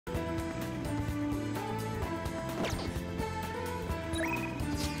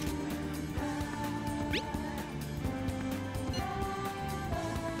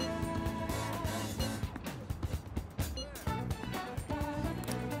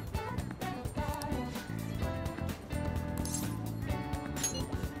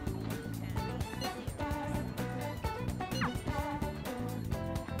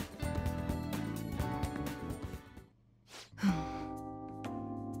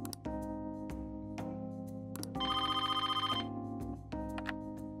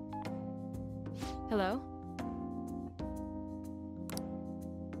Hello?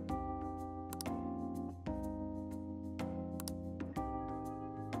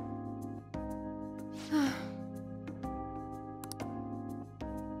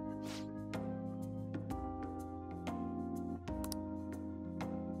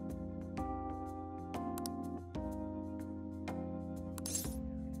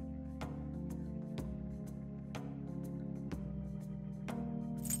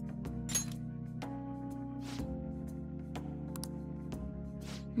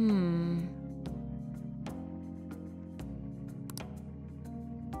 Hmm.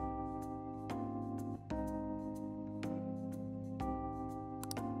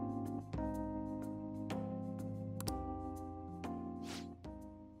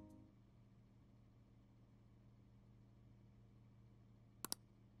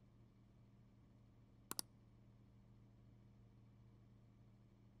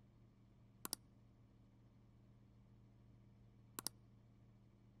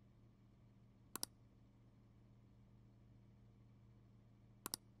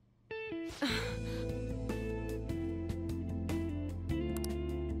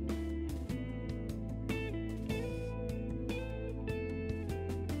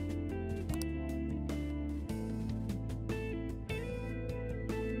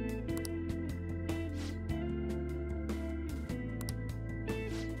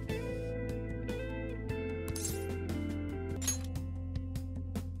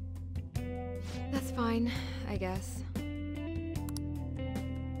 That's fine, I guess.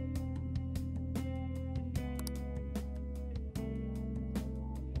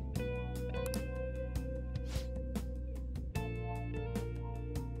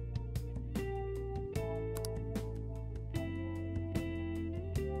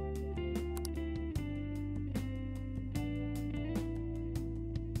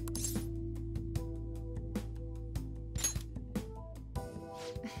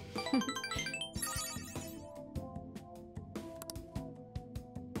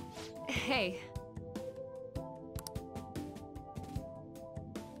 Hey.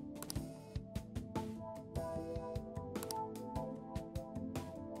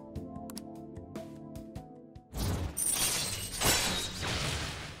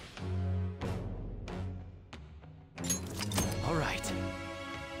 All right.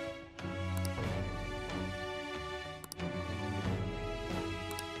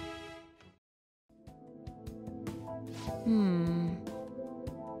 Hmm.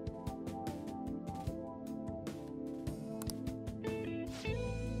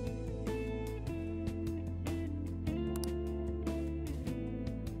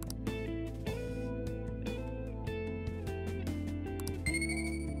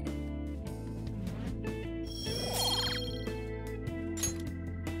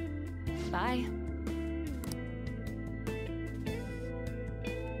 Bye.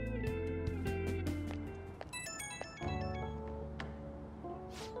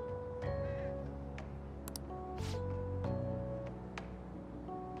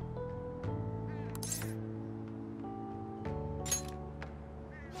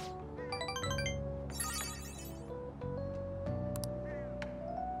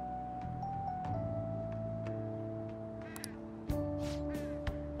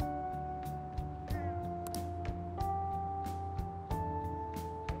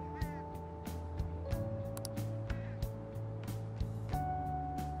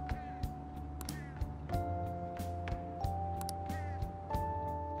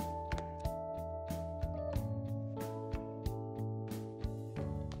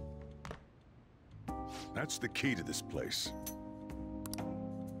 That's the key to this place.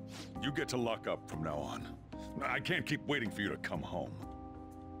 You get to lock up from now on. I can't keep waiting for you to come home.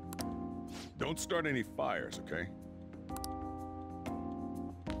 Don't start any fires, okay?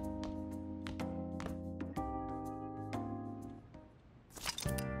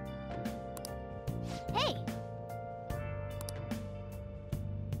 Hey!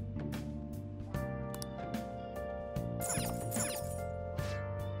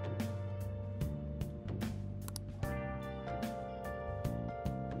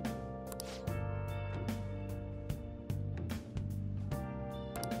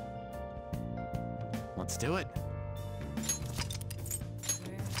 Let's do it.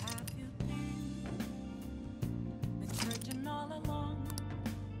 Where have you been? Been searching all along,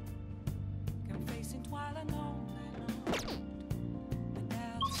 confessing while alone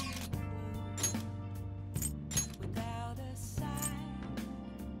without you, without a sign,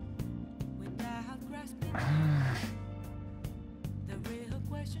 without grasping. The real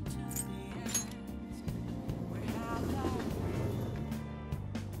question to be asked: where have I?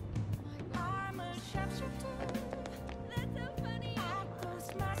 I'm ashamed.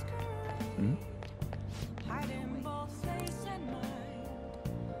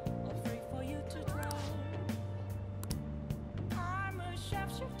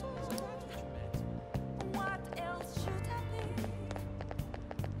 shapeshifter. What else should I be?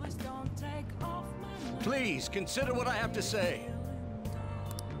 Please don't take off my mind. Please consider what I have to say.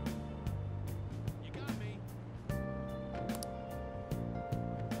 You got me.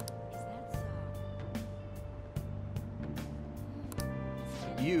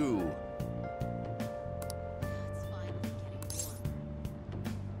 You.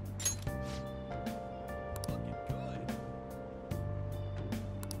 Looking good.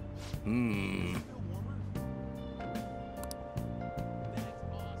 Hmm. Feel warmer? That's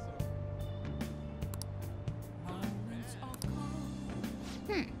awesome. Moments of calm.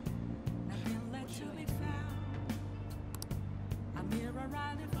 Nothing left to be found. A mirror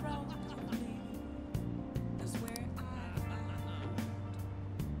right in front of me. That's where I found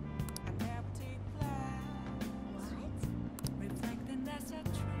an empty glass. Reflecting that's a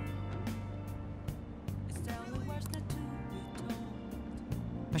truth. It's telling words not to be told.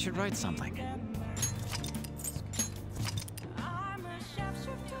 I should write something. I'm a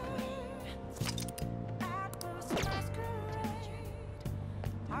shapeshifter. Atlus masquerade.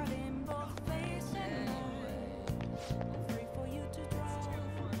 Heart in both face and mind. Free for you to draw.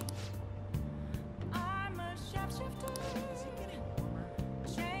 I'm a shapeshifter.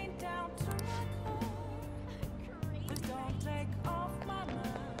 Chained down to my core. Please don't take off my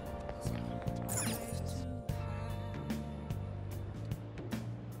mask. My place to hide.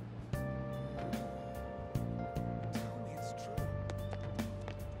 Tell me it's true.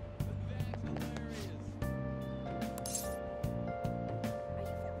 That's hilarious.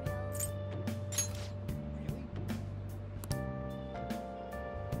 Really?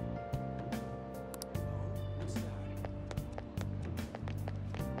 Oh, what's that?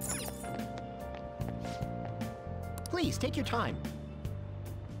 Please take your time.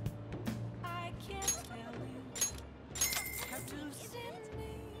 I can't tell you how to send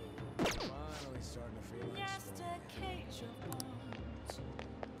me. Finally starting to feel like Just a cage of bones.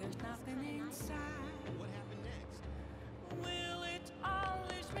 There's nothing inside. What happened next? Will it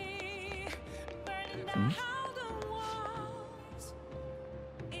unleash me? Burning down how the walls.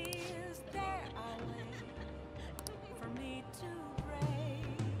 Is there a way for me to break?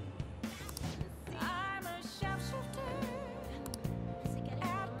 I'm a shapeshifter.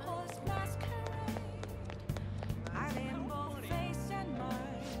 Apples masquerade. I in both face and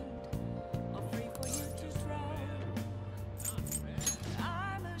mind. All free for you to draw.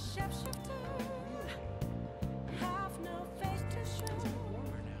 I'm a shapeshifter. Have no face to show.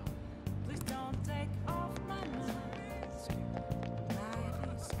 Please don't take off my mask. Night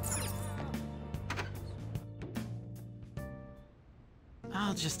is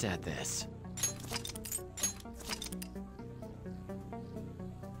I'll just add this.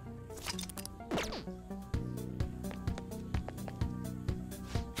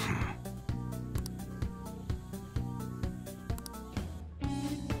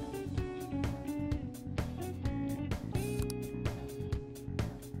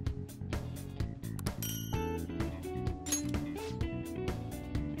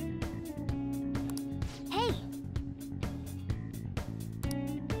 Hey,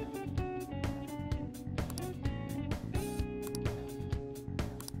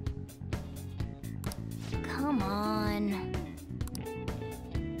 come on.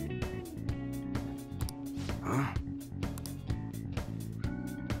 Huh?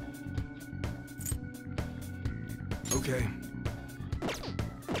 Okay.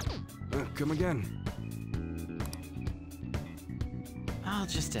 Come again. I'll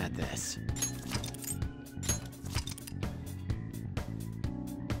just add this.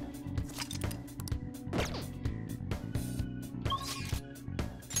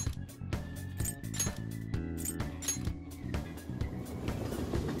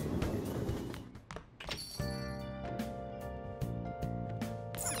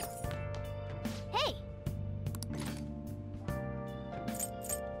 Hey,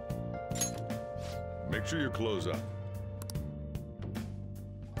 Make sure you close up.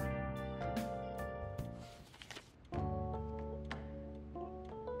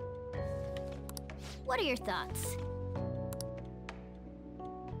 what are your thoughts?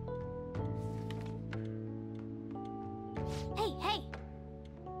 Hey, hey.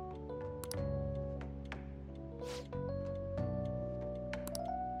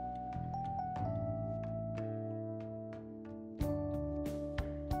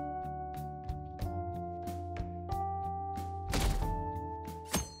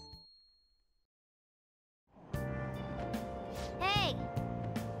 Hey,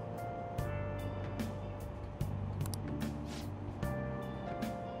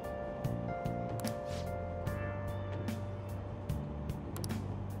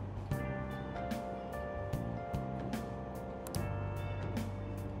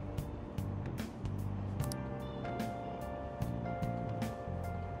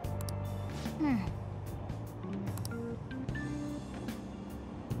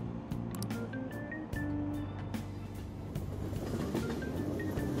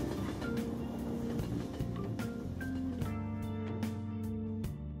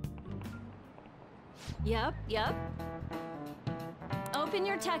 Yep. Open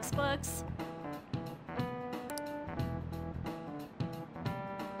your textbooks.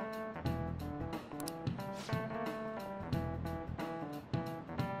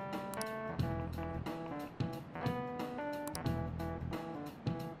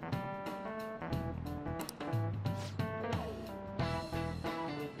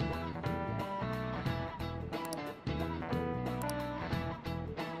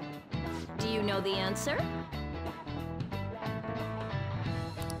 Do you know the answer?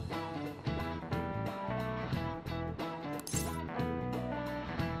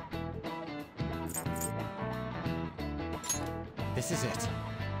 This is it.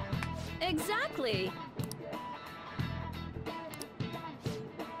 Exactly.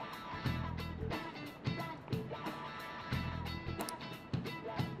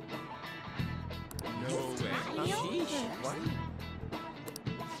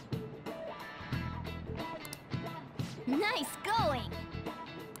 Nice going!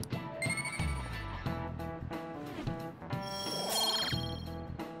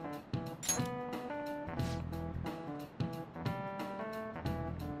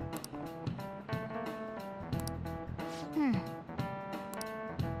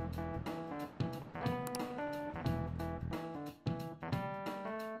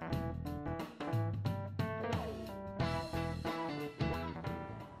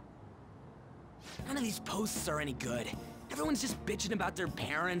 None of these posts are any good. Everyone's just bitching about their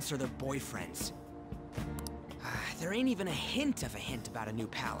parents or their boyfriends. There ain't even a hint about a new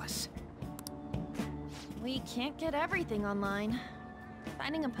palace. We can't get everything online.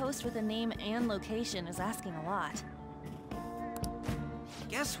 Finding a post with a name and location is asking a lot.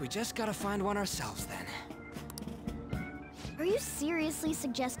 Guess we just gotta find one ourselves then. Are you seriously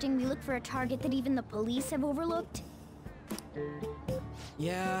suggesting we look for a target that even the police have overlooked?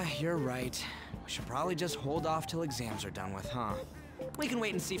 Yeah, you're right. We should probably just hold off till exams are done with, huh? We can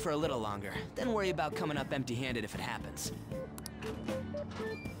wait and see for a little longer, then worry about coming up empty-handed if it happens.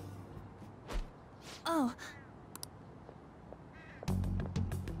 Oh,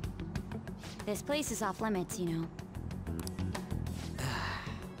 This place is off limits, you know.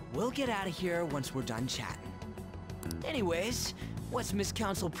 We'll get out of here once we're done chatting. Anyways, what's Miss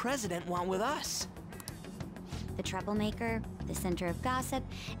Council President want with us? The troublemaker, the center of gossip,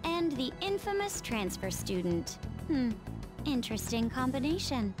 and the infamous transfer student. Interesting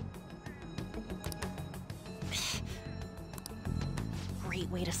combination. great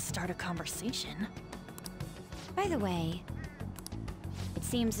way to start a conversation. By the way, it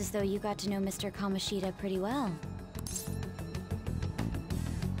seems as though you got to know Mr. Kamoshida pretty well.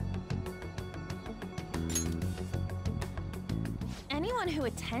 Anyone who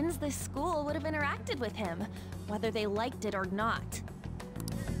attends this school would have interacted with him, whether they liked it or not.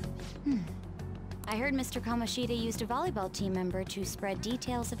 I heard Mr. Kamoshida used a volleyball team member to spread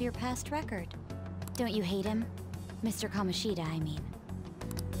details of your past record. Don't you hate him? Mr. Kamoshida, I mean.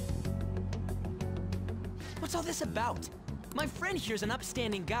 What's all this about? My friend here's an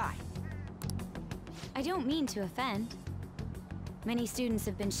upstanding guy. I don't mean to offend. Many students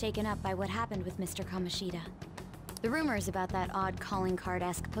have been shaken up by what happened with Mr. Kamoshida. The rumors about that odd calling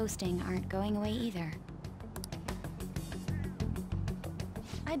card-esque posting aren't going away either.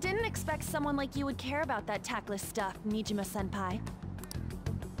 I didn't expect someone like you would care about that tactless stuff, Nijima-senpai.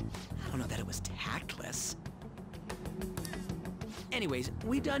 I don't know that it was tactless. Anyways,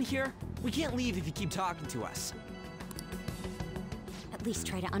 we done here? We can't leave if you keep talking to us. At least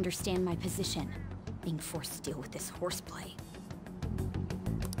try to understand my position, being forced to deal with this horseplay.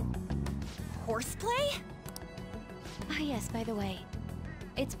 Horseplay? Ah yes, by the way.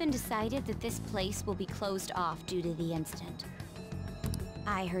 It's been decided that this place will be closed off due to the incident.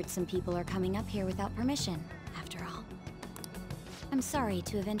 I heard some people are coming up here without permission, after all. I'm sorry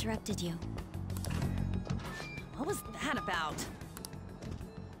to have interrupted you. What was that about?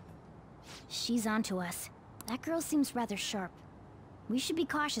 She's onto us. That girl seems rather sharp. We should be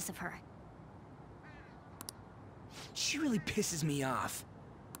cautious of her. She really pisses me off.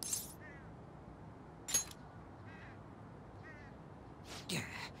 Yeah,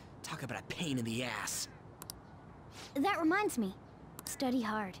 talk about a pain in the ass. That reminds me. Study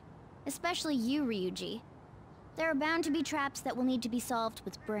hard. Especially you, Ryuji. There are bound to be traps that will need to be solved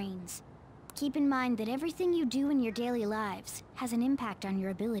with brains. Keep in mind that everything you do in your daily lives has an impact on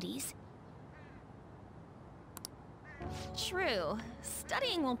your abilities. True.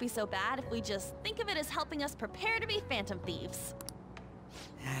 Studying won't be so bad if we just think of it as helping us prepare to be phantom thieves.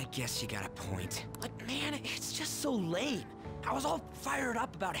 I guess you got a point. But man, it's just so lame. I was all fired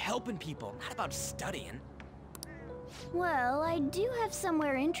up about helping people, not about studying. Well, I do have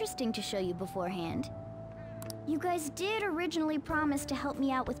somewhere interesting to show you beforehand. You guys did originally promise to help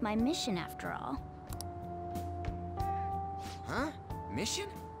me out with my mission after all. Huh? Mission?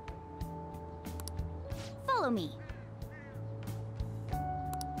 Follow me.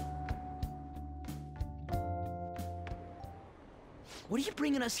 What are you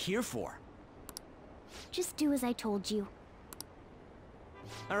bringing us here for? Just do as I told you.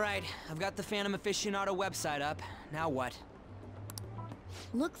 Alright, I've got the Phantom Aficionado website up. Now what?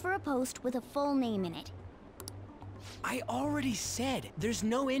 Look for a post with a full name in it. I already said there's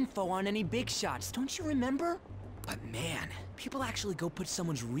no info on any big shots, don't you remember? But man, people actually go put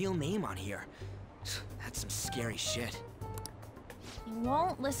someone's real name on here. That's some scary shit. You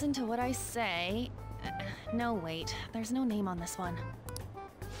won't listen to what I say. No, wait. There's no name on this one.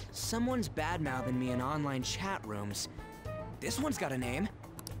 Someone's bad-mouthing me in online chat rooms. This one's got a name.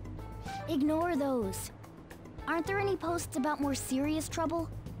 Ignore those. Aren't there any posts about more serious trouble?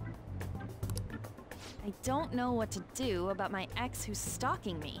 I don't know what to do about my ex who's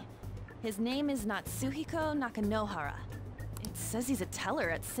stalking me. His name is Natsuhiko Nakanohara. It says he's a teller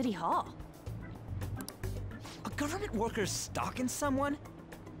at City Hall. A government worker stalking someone?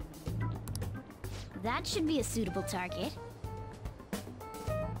 That should be a suitable target.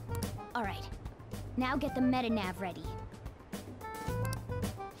 Alright, now get the meta-nav ready.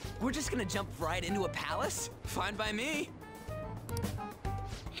 We're just gonna jump right into a palace? Fine by me.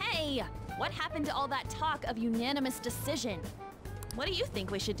 Hey! What happened to all that talk of unanimous decision? What do you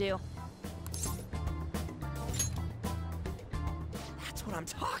think we should do? That's what I'm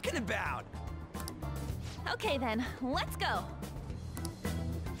talking about! Okay then, let's go!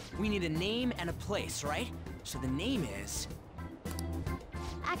 We need a name and a place, right? So the name is...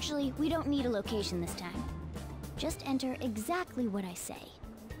 Actually, we don't need a location this time. Just enter exactly what I say.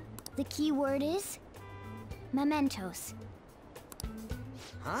 The key word is... mementos.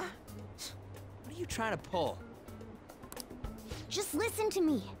 Huh? What are you trying to pull? Just listen to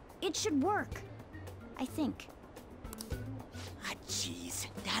me. It should work. I think. Ah, jeez.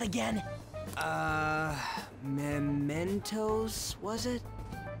 That again? Mementos, was it?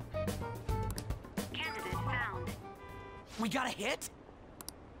 Candidate found. We got a hit?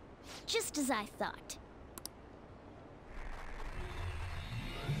 Just as I thought.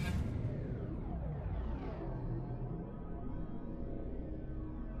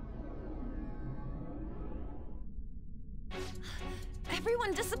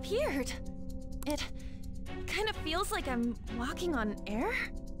 Everyone disappeared. It kind of feels like I'm walking on air.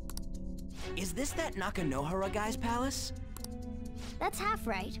 Is this that Nakanohara guy's palace? That's half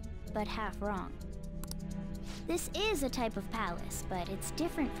right, but half wrong. This is a type of palace, but it's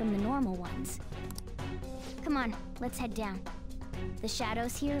different from the normal ones. Come on, let's head down. The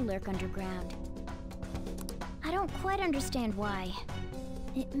shadows here lurk underground. I don't quite understand why.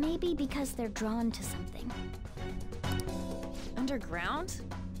 It may be because they're drawn to something. Underground?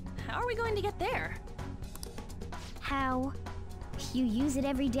 How are we going to get there? How? You use it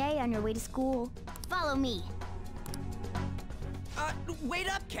every day on your way to school. Follow me.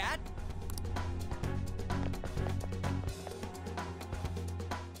 Wait up, Cat!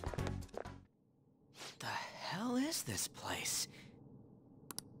 The hell is this place?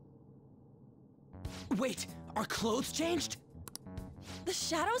 Wait, our clothes changed? The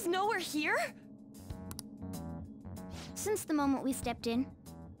shadows know we're here? Since the moment we stepped in,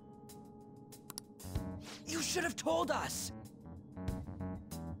 You should have told us!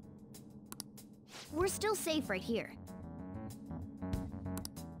 we're still safe right here.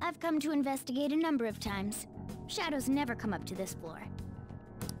 I've come to investigate a number of times. Shadows never come up to this floor.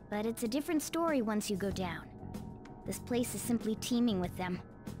 But it's a different story once you go down. This place is simply teeming with them.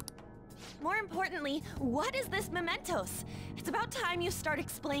 More importantly, what is this mementos? It's about time you start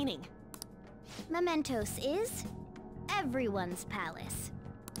explaining. Mementos is everyone's palace.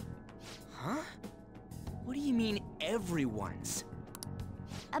 Huh? What do you mean, everyone's?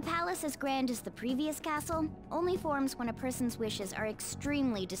 A palace as grand as the previous castle only forms when a person's wishes are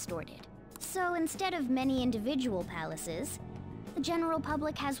extremely distorted. So instead of many individual palaces, the general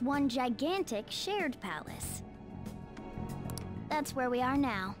public has one gigantic shared palace. That's where we are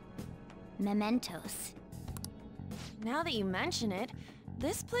now. Mementos. Now that you mention it,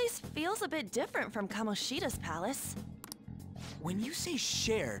 this place feels a bit different from Kamoshida's palace. When you say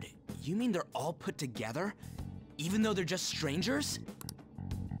shared, you mean they're all put together? Even though they're just strangers?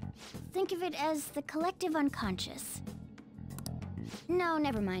 Think of it as the collective unconscious. No,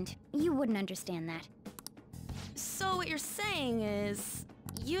 never mind. You wouldn't understand that. So what you're saying is,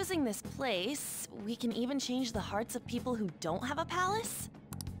 using this place, we can even change the hearts of people who don't have a palace?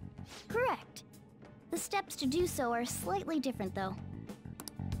 Correct. The steps to do so are slightly different, though.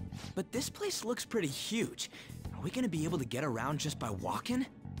 But this place looks pretty huge. Are we gonna be able to get around just by walking?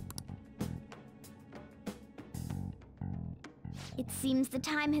 It seems the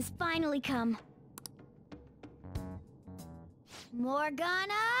time has finally come.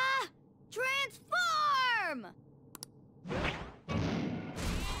 Morgana! Transform!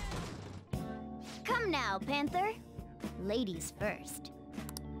 Come now, Panther. Ladies first.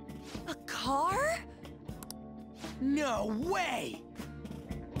 A car? No way!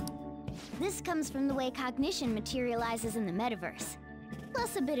 This comes from the way cognition materializes in the metaverse,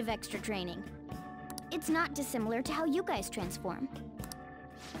 plus a bit of extra training. It's not dissimilar to how you guys transform.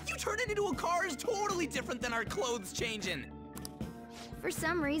 You turning into a car is totally different than our clothes changing. For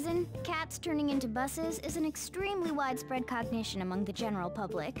some reason, cats turning into buses is an extremely widespread cognition among the general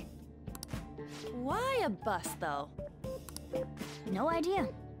public. Why a bus, though? No idea.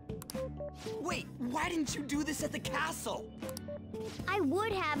 Wait, why didn't you do this at the castle? I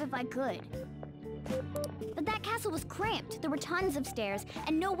would have if I could. But that castle was cramped. There were tons of stairs,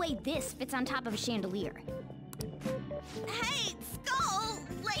 and no way this fits on top of a chandelier. Hey, Skull!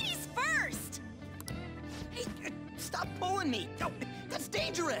 Ladies first! Hey, stop pulling me! No, that's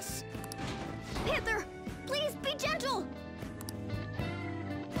dangerous! Panther, please be gentle!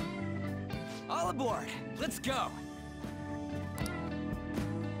 All aboard! Let's go!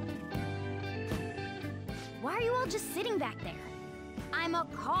 Why are you all just sitting back there? I'm a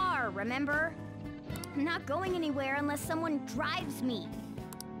car, remember? I'm not going anywhere unless someone drives me.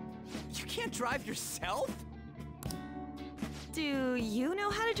 You can't drive yourself? Do you know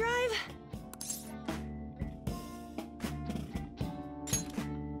how to drive?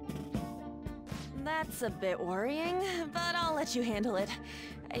 That's a bit worrying, but I'll let you handle it.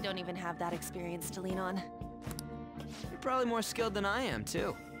 I don't even have that experience to lean on. You're probably more skilled than I am,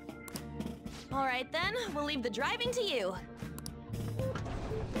 too. All right then, we'll leave the driving to you.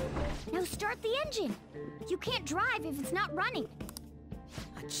 Now start the engine. You can't drive if it's not running.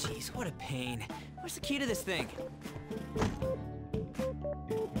 Ah, jeez, what a pain. Where's the key to this thing?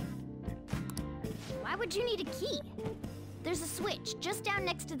 Why would you need a key? There's a switch just down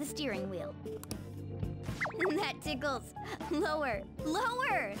next to the steering wheel. That tickles. Lower,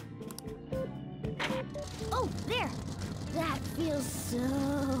 lower! Oh, there! That feels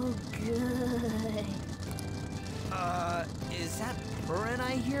so good. Is that purring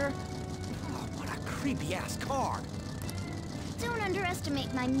I hear? Oh, what a creepy-ass car. Don't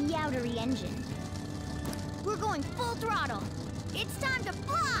underestimate my meowdery engine. We're going full throttle. It's time to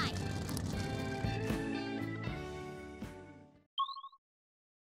fly!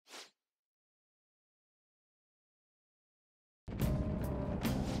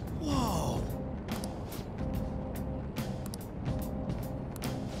 Whoa!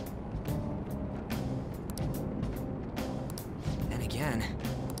 And again.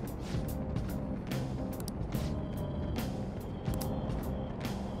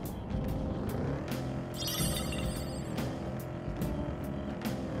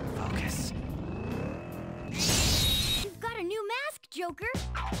 Focus. You've got a new mask, Joker!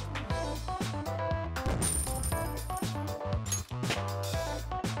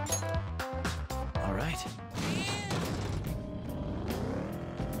 All right.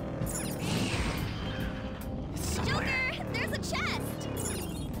 It's somewhere. Joker, there's a chest!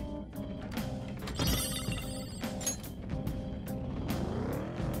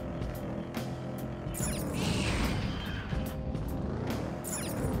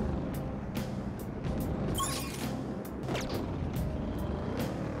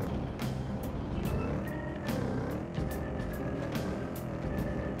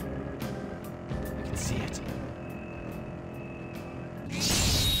 I can see it.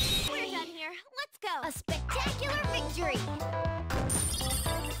 We're done here. Let's go! A spectacular victory!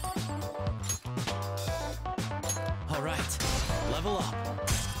 All right. Level up.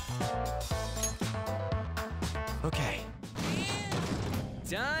 Okay.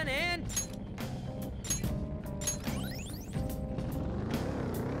 Done and...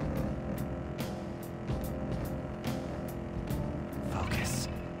 Focus.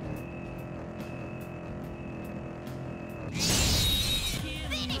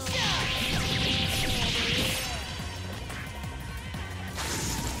 Finish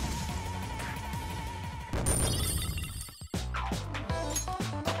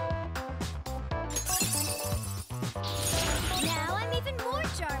Now I'm even more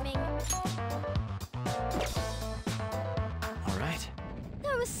charming.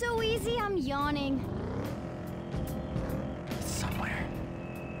 so easy, I'm yawning. It's somewhere.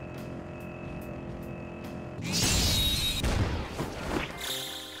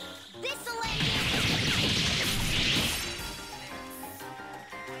 This'll end it.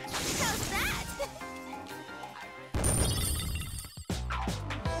 How's that?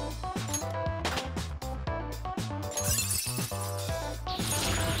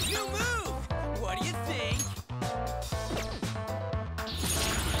 New move! What do you think?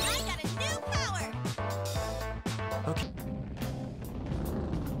 I got a new power! Okay.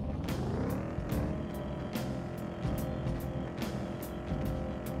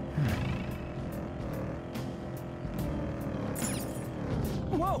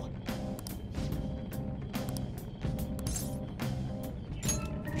 Whoa!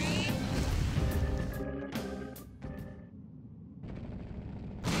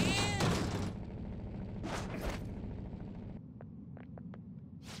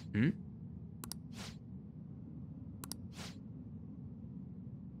 Hmm?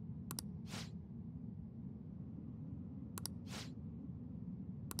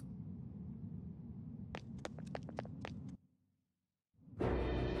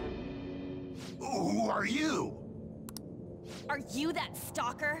 Who are you? Are you that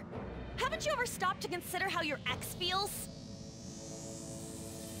stalker? Haven't you ever stopped to consider how your ex feels?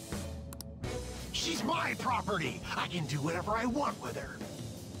 She's my property. I can do whatever I want with her.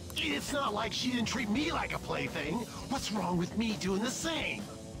 It's not like she didn't treat me like a plaything. What's wrong with me doing the same?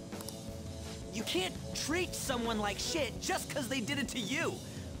 You can't treat someone like shit just because they did it to you.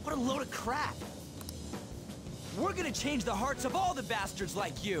 What a load of crap. We're gonna change the hearts of all the bastards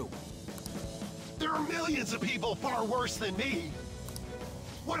like you. There are millions of people far worse than me.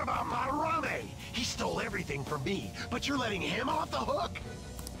 What about Madarame? He stole everything from me, but you're letting him off the hook?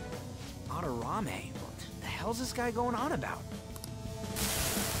 Madarame? What the hell's this guy going on about?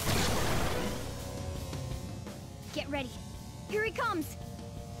 Get ready. Here he comes.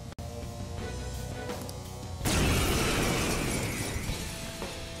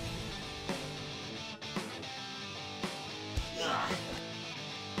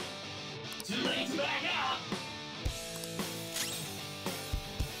 Too late to back out.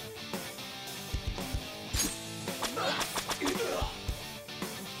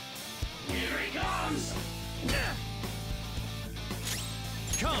 Here he comes.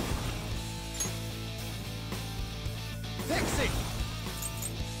 Come! Fix it!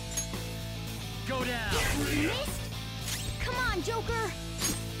 Go down! Missed? Come on, Joker.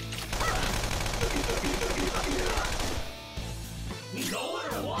 We going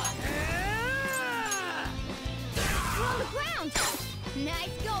or what? You're on the ground.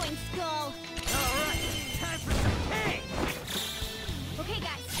 Nice going, Skull. Alright, time for some pain! Okay,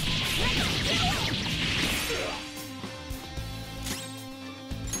 guys. Let's do it!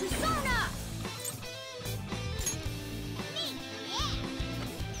 Persona!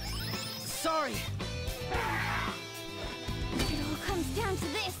 Sorry! It all comes down to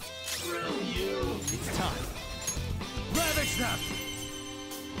this. Screw you. It's time. Ravage them!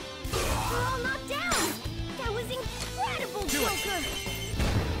 We're all knocked down. That was incredible, Do it. Joker.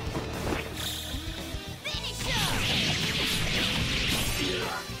 Finish him!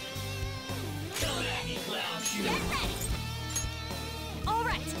 Come at me, clown. Get ready. All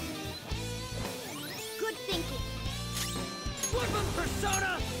right. Good thinking. Woodman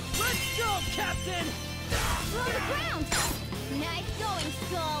Persona! Let's go, Captain! We're on the ground. Nice going,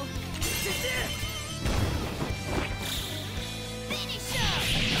 Skull. This is it! Finish him!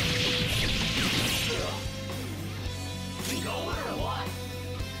 We going or what?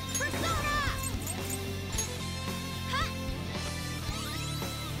 Persona! Huh?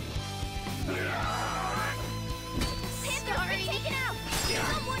 Panther's been taken out!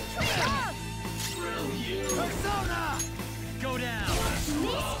 Someone treat her! Screw you. Persona! Go down!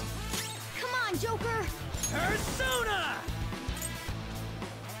 Missed? Come on, Joker! Persona!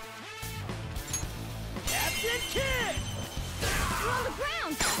 Captain Kid! We're on the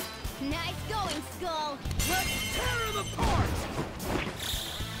ground! Nice going, Skull! Let's tear him apart!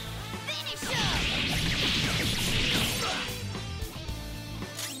 Finish him!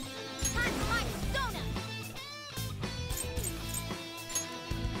 Time for my persona!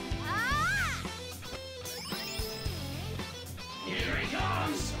 Ah! Here he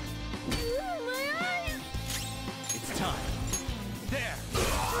comes. Ooh, my eyes! It's time. There!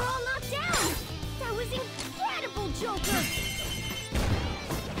 We're all knocked down! That was incredible, Joker!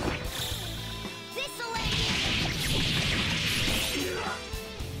 This'll end it!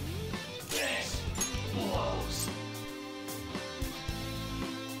 This blows.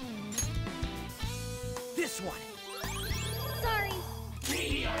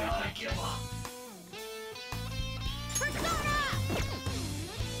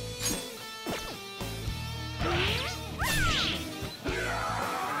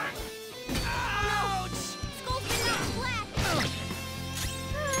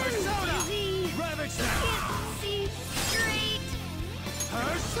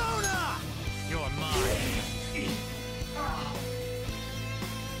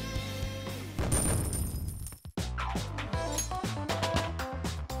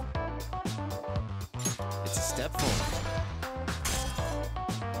 That's a step forward.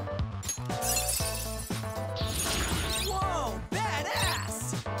 Whoa,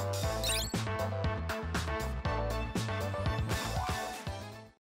 badass!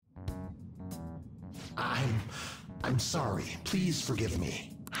 I'm sorry. Please forgive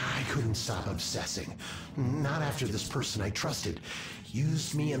me. I couldn't stop obsessing. Not after this person I trusted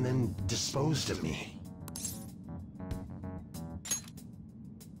used me and then disposed of me.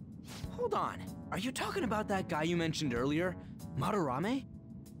 Hold on. Are you talking about that guy you mentioned earlier? Madarame?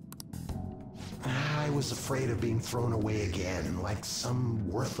 I was afraid of being thrown away again, like some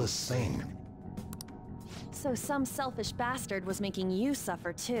worthless thing. So some selfish bastard was making you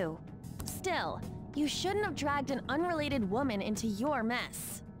suffer too. Still, you shouldn't have dragged an unrelated woman into your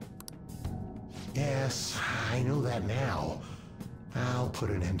mess. Yes, I know that now. I'll put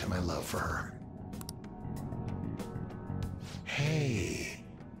an end to my love for her. Hey,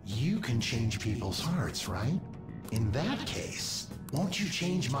 you can change people's hearts, right? In that case, won't you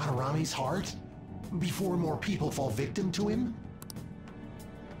change Madarame's heart? Before more people fall victim to him?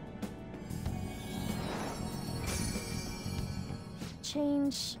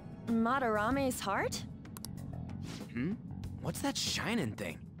 Change Madarame's heart? What's that shining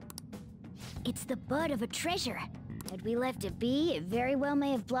thing? It's the bud of a treasure. Had we left it be, it very well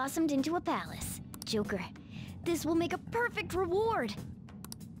may have blossomed into a palace. Joker, this will make a perfect reward.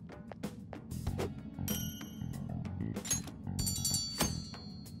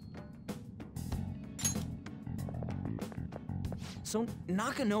 So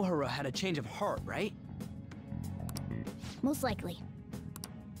Nakanohara had a change of heart, right? Most likely.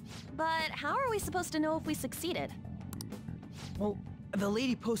 But how are we supposed to know if we succeeded? Well, the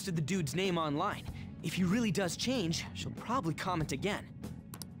lady posted the dude's name online. If he really does change, she'll probably comment again.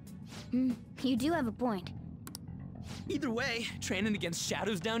 You do have a point. Either way, training against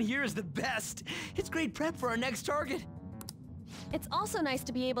shadows down here is the best. It's great prep for our next target. It's also nice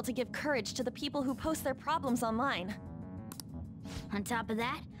to be able to give courage to the people who post their problems online. On top of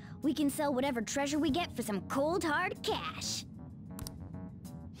that, we can sell whatever treasure we get for some cold, hard cash.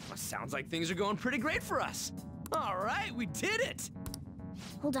 Well, sounds like things are going pretty great for us. All right, we did it!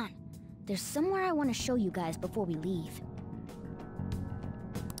 Hold on. There's somewhere I want to show you guys before we leave.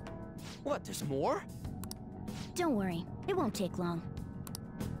 What, there's more? Don't worry, it won't take long.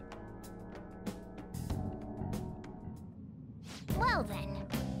 Well then.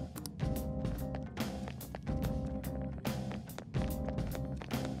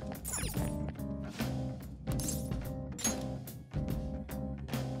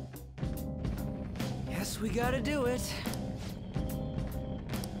 Guess we gotta do it.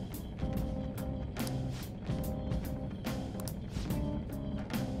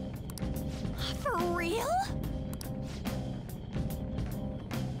 For real?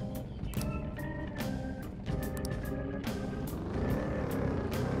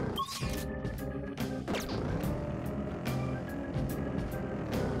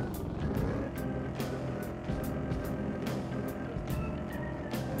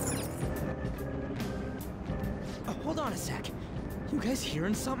 Oh, hold on a sec. You guys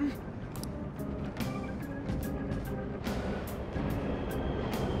hearing something?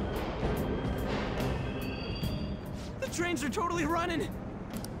 The trains are totally running!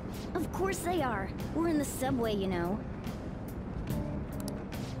 Of course they are. We're in the subway, you know.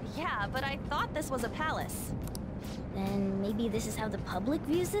 Yeah, but I thought this was a palace. Then maybe this is how the public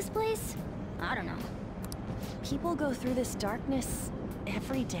views this place? I don't know. People go through this darkness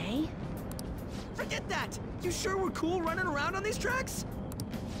every day? Forget that! You sure we're cool running around on these tracks?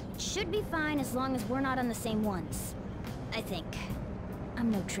 Should be fine as long as we're not on the same ones. I think.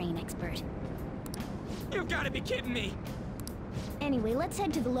 I'm no train expert. You've gotta be kidding me! Anyway, let's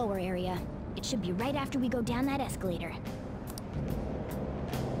head to the lower area. It should be right after we go down that escalator.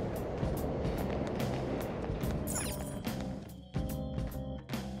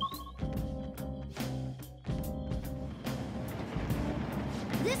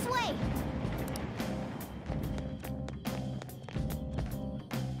 This way!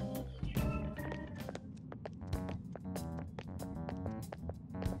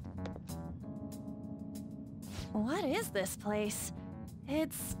 What is this place?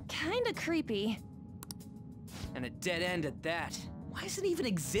 It's kinda creepy. And a dead end at that. Why does it even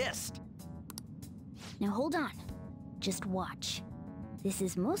exist? Now hold on. Just watch. This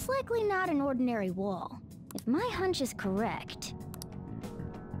is most likely not an ordinary wall. If my hunch is correct...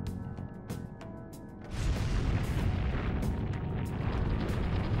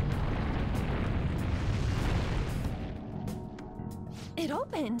 It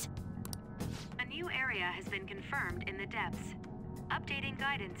opened! A new area has been confirmed in the depths. Updating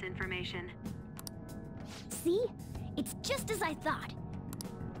guidance information. See? It's just as I thought.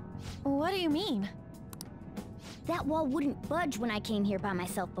 What do you mean? That wall wouldn't budge when I came here by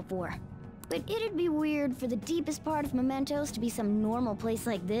myself before. But it'd be weird for the deepest part of Mementos to be some normal place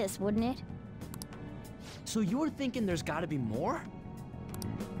like this, wouldn't it? So you're thinking there's gotta be more?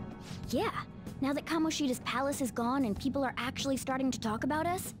 Yeah, now that Kamoshida's palace is gone and people are actually starting to talk about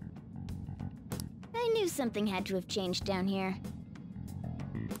us. I knew something had to have changed down here.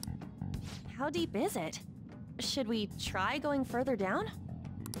 How deep is it? Should we try going further down?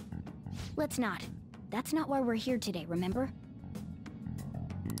 Let's not. That's not why we're here today, remember?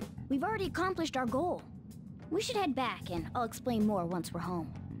 We've already accomplished our goal. We should head back, and I'll explain more once we're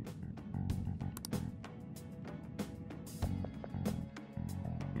home.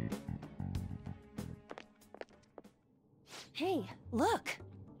 Hey, look!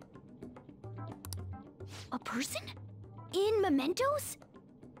 A person? In Mementos?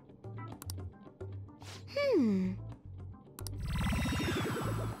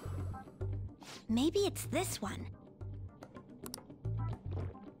 Maybe it's this one.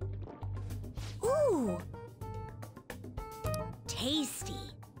 Ooh! Tasty.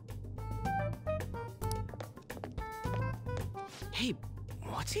 Hey,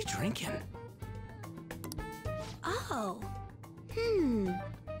 what's he drinking? Oh.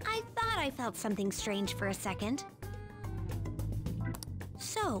 I thought I felt something strange for a second.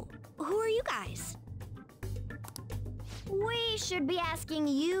 So, who are you guys? We should be asking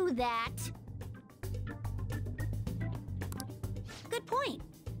you that. Good point.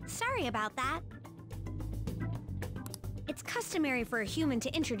 Sorry about that. It's customary for a human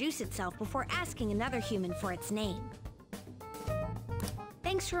to introduce itself before asking another human for its name.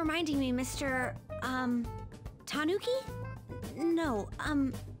 Thanks for reminding me, Mr. Tanuki? No,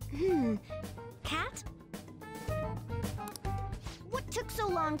 Cat? What took so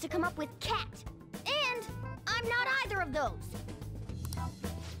long to come up with cat? And I'm not either of those.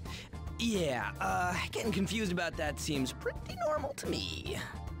 Yeah, getting confused about that seems pretty normal to me.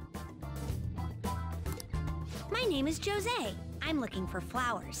 My name is Jose. I'm looking for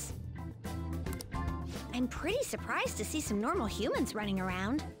flowers. I'm pretty surprised to see some normal humans running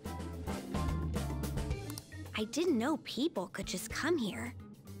around. I didn't know people could just come here.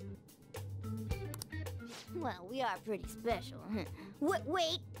 Well, we are pretty special.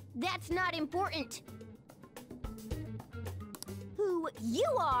 Wait, that's not important. Who you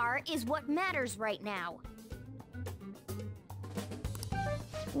are is what matters right now.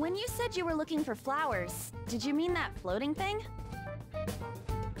 When you said you were looking for flowers, did you mean that floating thing?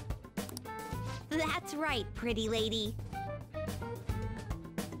 That's right, pretty lady.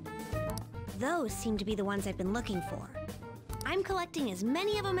 Those seem to be the ones I've been looking for. I'm collecting as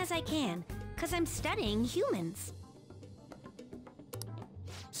many of them as I can, because I'm studying humans.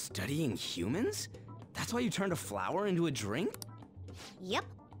 Studying humans? That's why you turned a flower into a drink? Yep.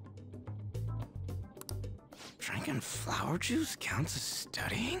 Drinking flower juice counts as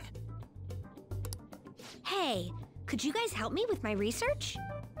studying? Hey, could you guys help me with my research?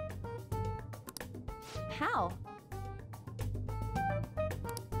 How?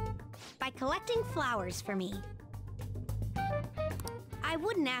 By collecting flowers for me. I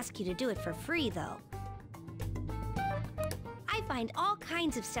wouldn't ask you to do it for free, though. I find all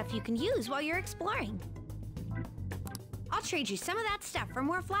kinds of stuff you can use while you're exploring. I'll trade you some of that stuff for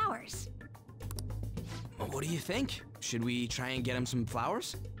more flowers. What do you think? Should we try and get him some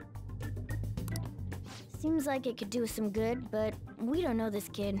flowers? Seems like it could do us some good, but we don't know this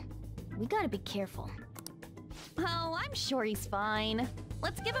kid. We gotta be careful. Oh, I'm sure he's fine.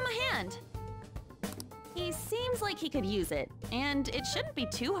 Let's give him a hand. He seems like he could use it, and it shouldn't be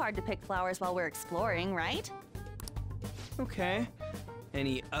too hard to pick flowers while we're exploring, right? Okay.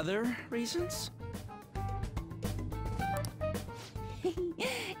 Any other reasons?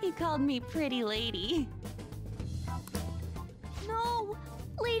 He called me pretty lady. No!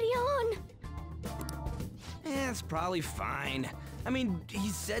 Lady On! It's probably fine. I mean, he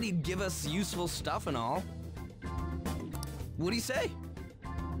said he'd give us useful stuff and all. What'd he say?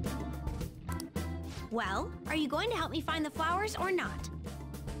 Well, are you going to help me find the flowers or not?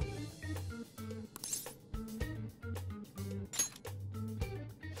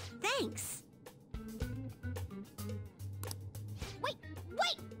 Thanks. Wait!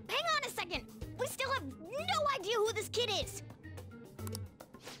 Hang on a second! We still have no idea who this kid is!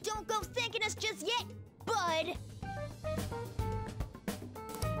 Don't go thanking us just yet, bud!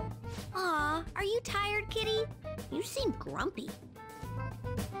 Aw, are you tired, kitty? You seem grumpy.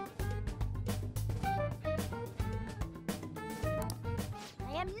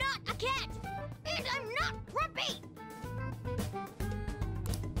 I am not a cat! And I'm not grumpy!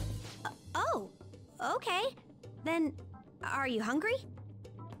 Oh, Okay. Then, are you hungry?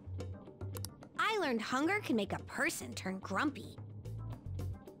 I learned hunger can make a person turn grumpy.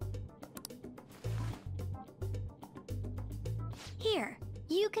 Here,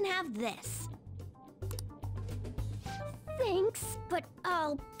 you can have this. Thanks, but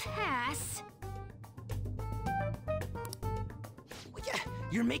I'll pass. Well, yeah,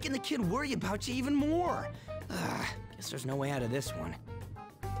 you're making the kid worry about you even more. Guess there's no way out of this one.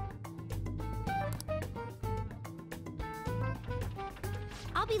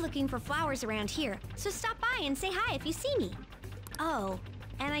 I'll be looking for flowers around here, so stop by and say hi if you see me. Oh,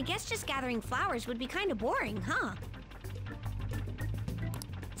 and I guess just gathering flowers would be kind of boring, huh?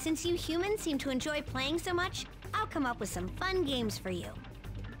 Since you humans seem to enjoy playing so much, I'll come up with some fun games for you.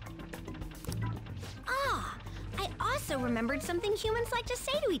 Ah, I also remembered something humans like to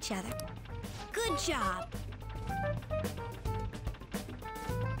say to each other. Good job.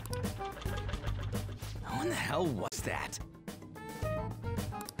 What in the hell was that?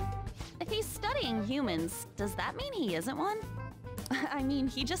 If he's studying humans, does that mean he isn't one? I mean,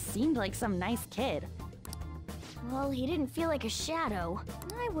 he just seemed like some nice kid. Well, he didn't feel like a shadow.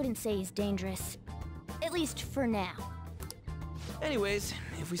 I wouldn't say he's dangerous. At least for now. Anyways,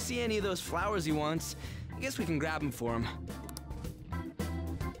 if we see any of those flowers he wants, I guess we can grab them for him.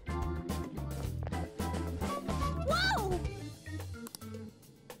 Whoa!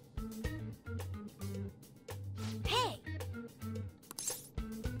 Hey!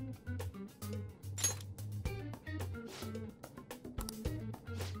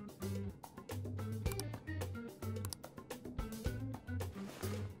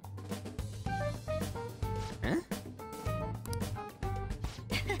 Huh?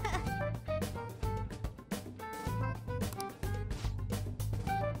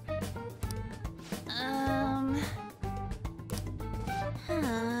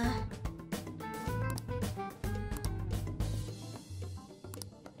 Huh.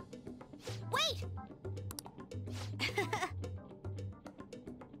 Wait!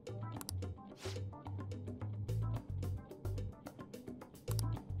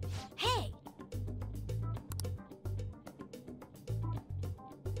 Hey!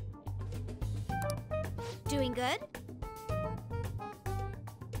 Doing good?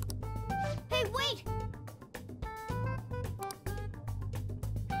 Hey, wait!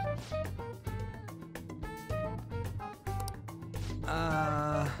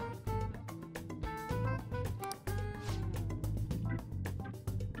 Oh,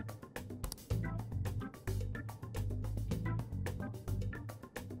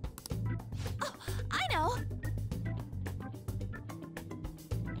 I know!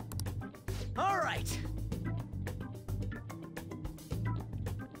 All right.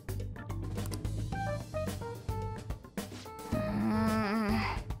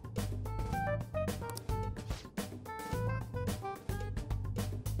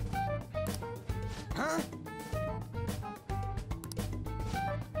 Huh?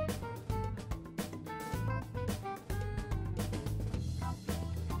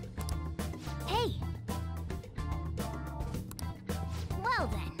 Hey! Well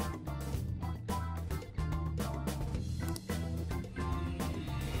then.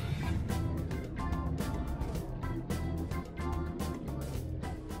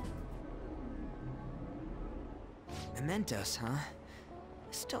 Mementos, huh?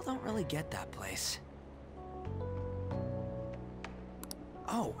 Still don't really get that place.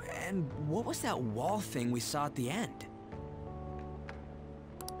 Oh, and what was that wall thing we saw at the end?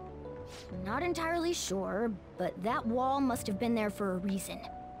 Not entirely sure, but that wall must have been there for a reason.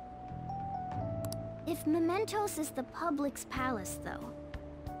 If Mementos is the public's palace, though,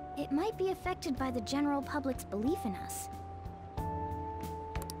 it might be affected by the general public's belief in us.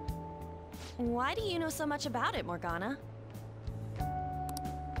 Why do you know so much about it, Morgana?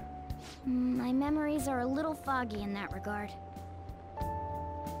 My memories are a little foggy in that regard.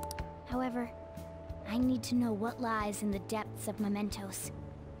 However, I need to know what lies in the depths of Mementos.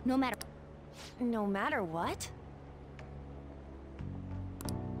 No matter... No matter what?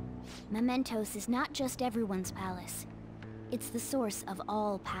 Mementos is not just everyone's palace. It's the source of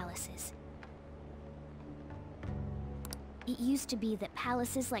all palaces. It used to be that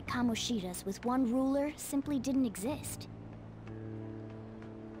palaces like Kamoshida's with one ruler simply didn't exist.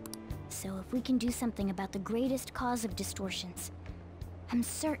 So if we can do something about the greatest cause of distortions, I'm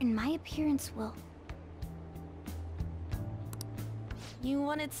certain my appearance will... You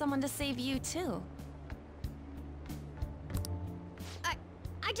wanted someone to save you, too.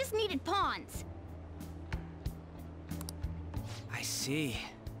 I just needed pawns! I see.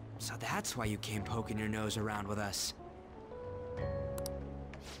 So that's why you came poking your nose around with us.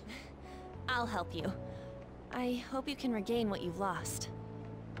 I'll help you. I hope you can regain what you've lost.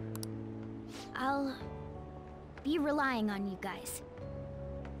 I'll be relying on you guys.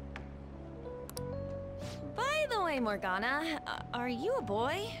 By the way, Morgana, are you a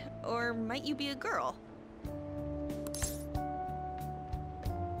boy? Or might you be a girl?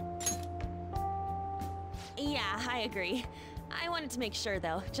 Yeah, I agree. I wanted to make sure,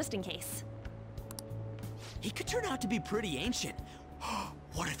 though, just in case. He could turn out to be pretty ancient.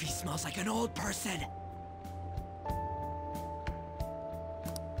 What if he smells like an old person?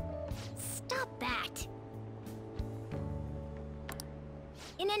 Stop that!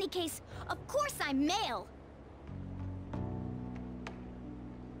 In any case, of course I'm male!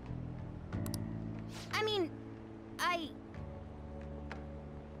 I mean,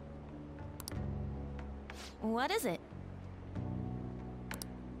 What is it?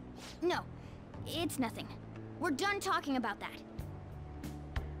 No, it's nothing. We're done talking about that.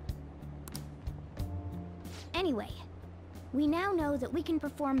 Anyway, we now know that we can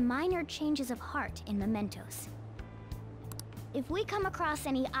perform minor changes of heart in mementos. If we come across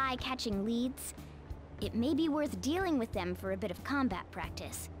any eye-catching leads, it may be worth dealing with them for a bit of combat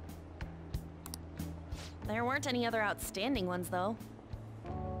practice. There weren't any other outstanding ones, though.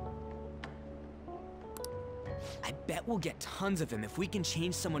 I bet we'll get tons of them if we can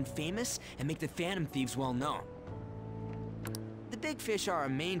change someone famous and make the Phantom Thieves well known. The big fish are our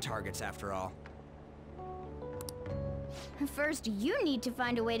main targets, after all. First, you need to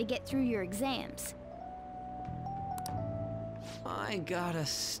find a way to get through your exams. I gotta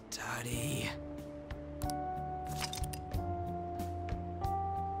study.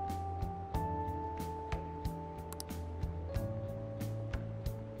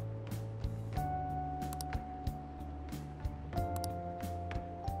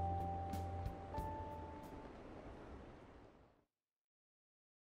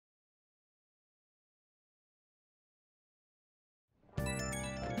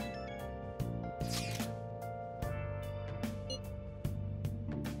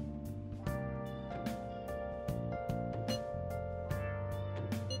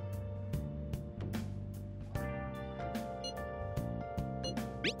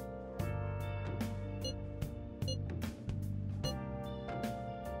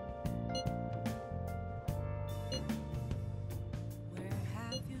 Where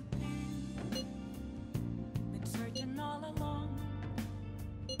have you been? Been searching all along,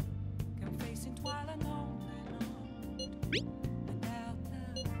 confessing twilight on and on, without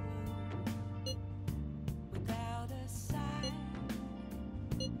the clue, without a sign,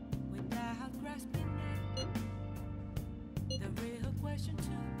 without grasping it. The real question to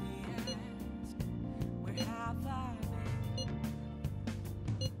be asked: where have I been?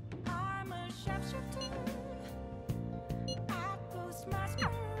 I'm a sharpshooter.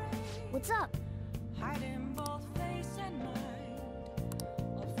 What's up? Hiding both face and mind,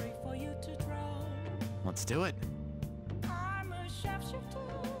 all free for you to draw. Let's do it. I'm a sharpshooter.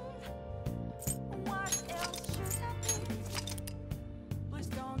 What else should I be? Please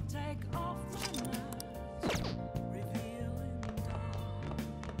don't take off my mask, revealing dawn.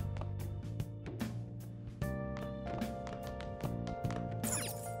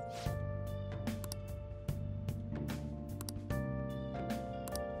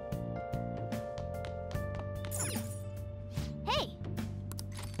 Hey!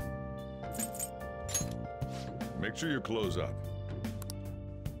 Make sure you close up.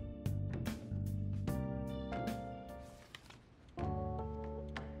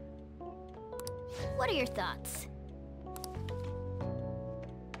 What are your thoughts?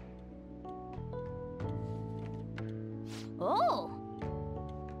 Oh!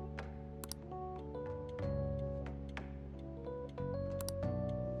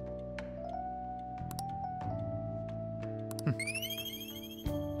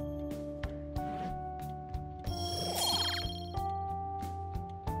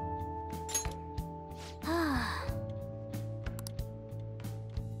 Ah.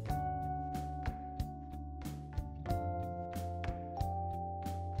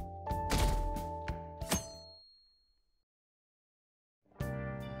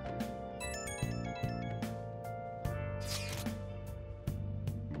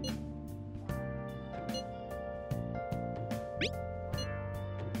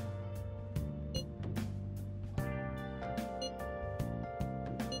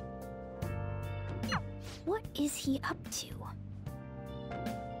 What is he up to?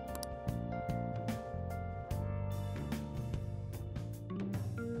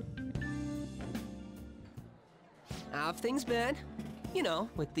 How have things been? You know,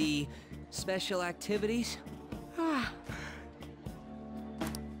 with the special activities.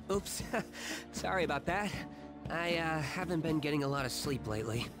 Oops. Sorry about that. I haven't been getting a lot of sleep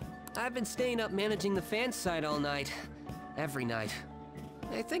lately. I've been staying up managing the fan site all night. Every night.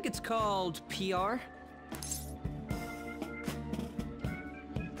 I think it's called PR.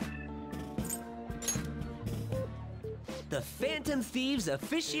 The Phantom Thieves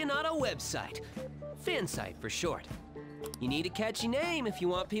aficionado website. Fan site for short. You need a catchy name if you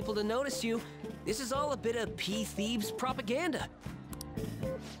want people to notice you. This is all a bit of P-Thieves propaganda.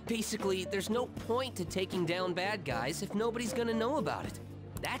 Basically, there's no point to taking down bad guys if nobody's gonna know about it.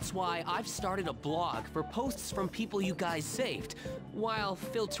 That's why I've started a blog for posts from people you guys saved, while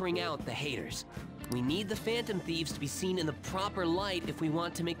filtering out the haters. We need the Phantom Thieves to be seen in the proper light if we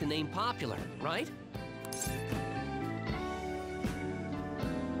want to make the name popular, right?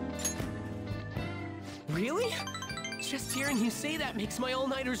 Really? Just hearing you say that makes my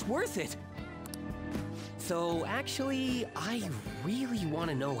all-nighters worth it. So actually, I really want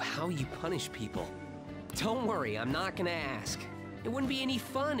to know how you punish people. Don't worry, I'm not gonna ask. It wouldn't be any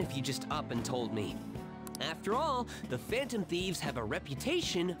fun if you just up and told me. After all, the Phantom Thieves have a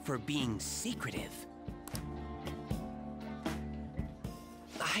reputation for being secretive.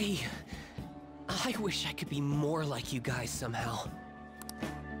 I wish I could be more like you guys somehow.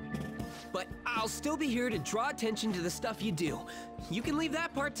 But I'll still be here to draw attention to the stuff you do. You can leave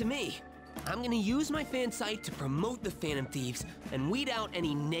that part to me. I'm gonna use my fan site to promote the Phantom Thieves and weed out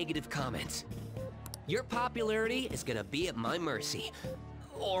any negative comments. Your popularity is gonna be at my mercy.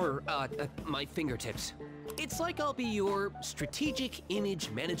 Or, my fingertips. It's like I'll be your strategic image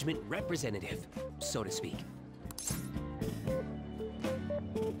management representative, so to speak.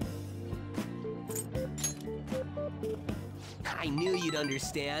 I knew you'd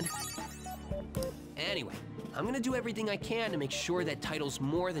understand. Anyway, I'm gonna do everything I can to make sure that title's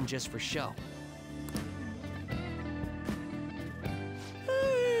more than just for show.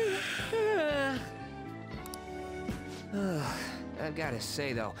 I've gotta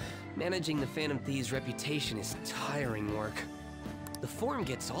say though, managing the Phantom Thieves' reputation is tiring work. The forum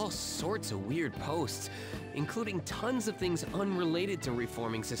gets all sorts of weird posts, including tons of things unrelated to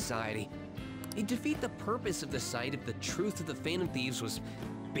reforming society. It'd defeat the purpose of the site if the truth of the Phantom Thieves was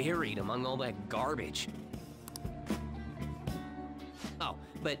buried among all that garbage. Oh,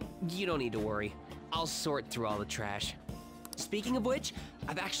 but you don't need to worry. I'll sort through all the trash. Speaking of which,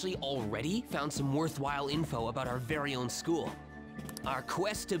 I've actually already found some worthwhile info about our very own school. Our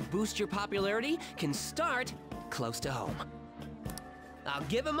quest to boost your popularity can start close to home. I'll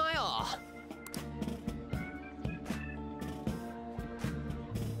give it my all.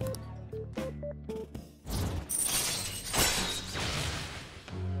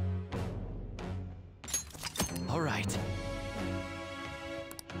 All right.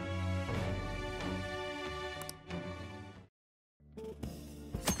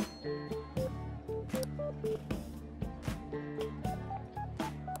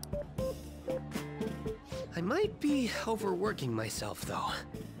 I might be overworking myself, though.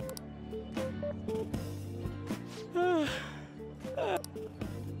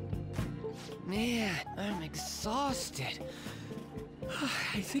 Man, I'm exhausted.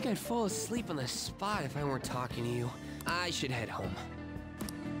 I think I'd fall asleep on the spot if I weren't talking to you. I should head home.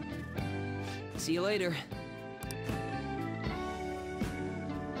 See you later.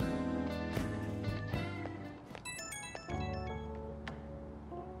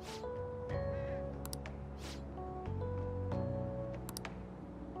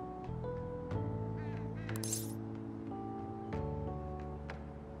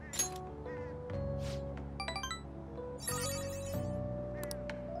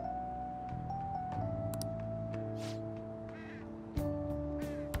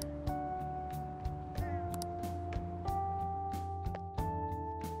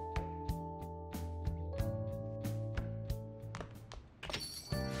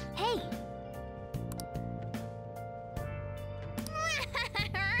 Hey!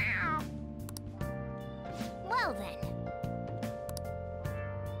 Well then.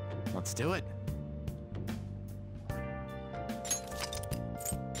 Let's do it.